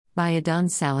By Adon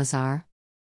Salazar.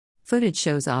 Footage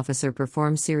shows officer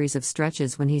perform series of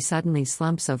stretches when he suddenly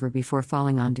slumps over before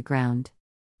falling onto ground.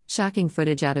 Shocking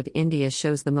footage out of India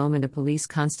shows the moment a police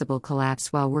constable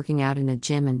collapsed while working out in a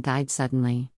gym and died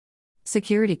suddenly.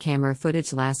 Security camera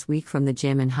footage last week from the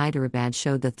gym in Hyderabad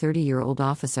showed the 30-year-old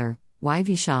officer, Y.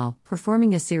 Vishal,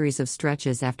 performing a series of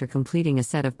stretches after completing a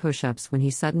set of push-ups when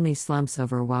he suddenly slumps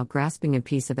over while grasping a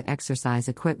piece of exercise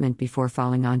equipment before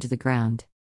falling onto the ground.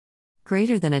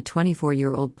 Greater than a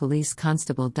 24-year-old police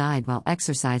constable died while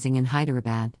exercising in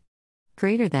Hyderabad.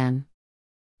 Greater than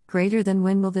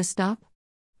when will this stop?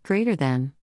 Greater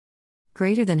than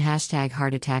hashtag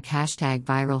heart attack, hashtag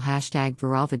viral, hashtag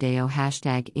viral video,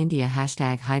 hashtag India,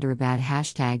 hashtag Hyderabad,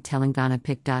 hashtag Telangana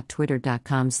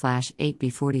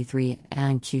pic.twitter.com/8b43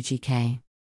 and QGK.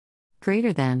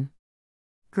 Greater than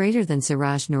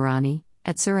Siraj Noorani,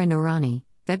 at Suraj Noorani,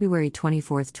 February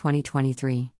 24,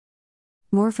 2023.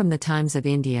 More from the Times of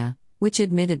India, which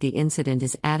admitted the incident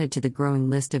is added to the growing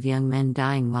list of young men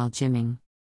dying while gymming.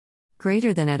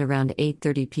 Greater than at around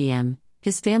 8:30 p.m.,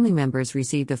 his family members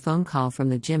received a phone call from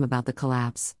the gym about the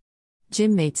collapse.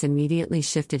 Gym mates immediately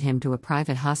shifted him to a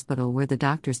private hospital where the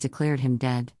doctors declared him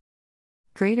dead.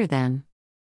 Greater than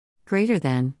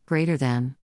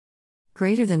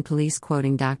police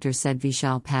quoting doctors said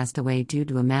Vishal passed away due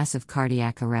to a massive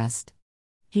cardiac arrest.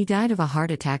 He died of a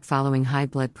heart attack following high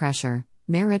blood pressure,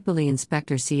 Meritpally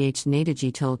Inspector Ch.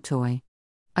 Netaji told TOI.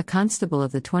 A constable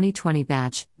of the 2020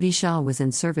 batch, Vishal was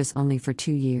in service only for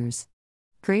 2 years.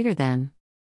 Greater than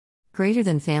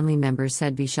family members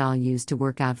said Vishal used to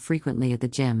work out frequently at the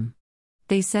gym.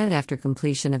 They said after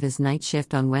completion of his night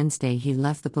shift on Wednesday he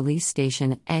left the police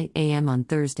station at 8 a.m. on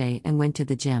Thursday and went to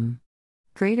the gym.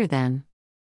 Greater than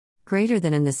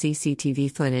in the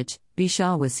CCTV footage,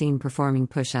 Vishal was seen performing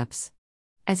push-ups.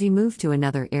 As he moved to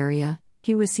another area,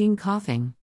 he was seen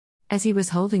coughing. As he was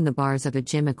holding the bars of a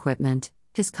gym equipment,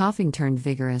 his coughing turned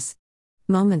vigorous.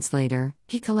 Moments later,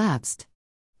 he collapsed.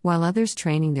 While others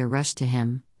training there rushed to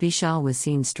him, Vishal was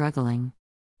seen struggling.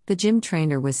 The gym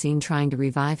trainer was seen trying to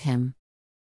revive him.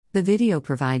 The video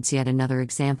provides yet another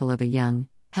example of a young,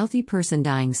 healthy person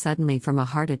dying suddenly from a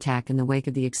heart attack in the wake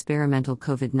of the experimental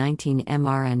COVID-19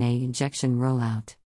 mRNA injection rollout.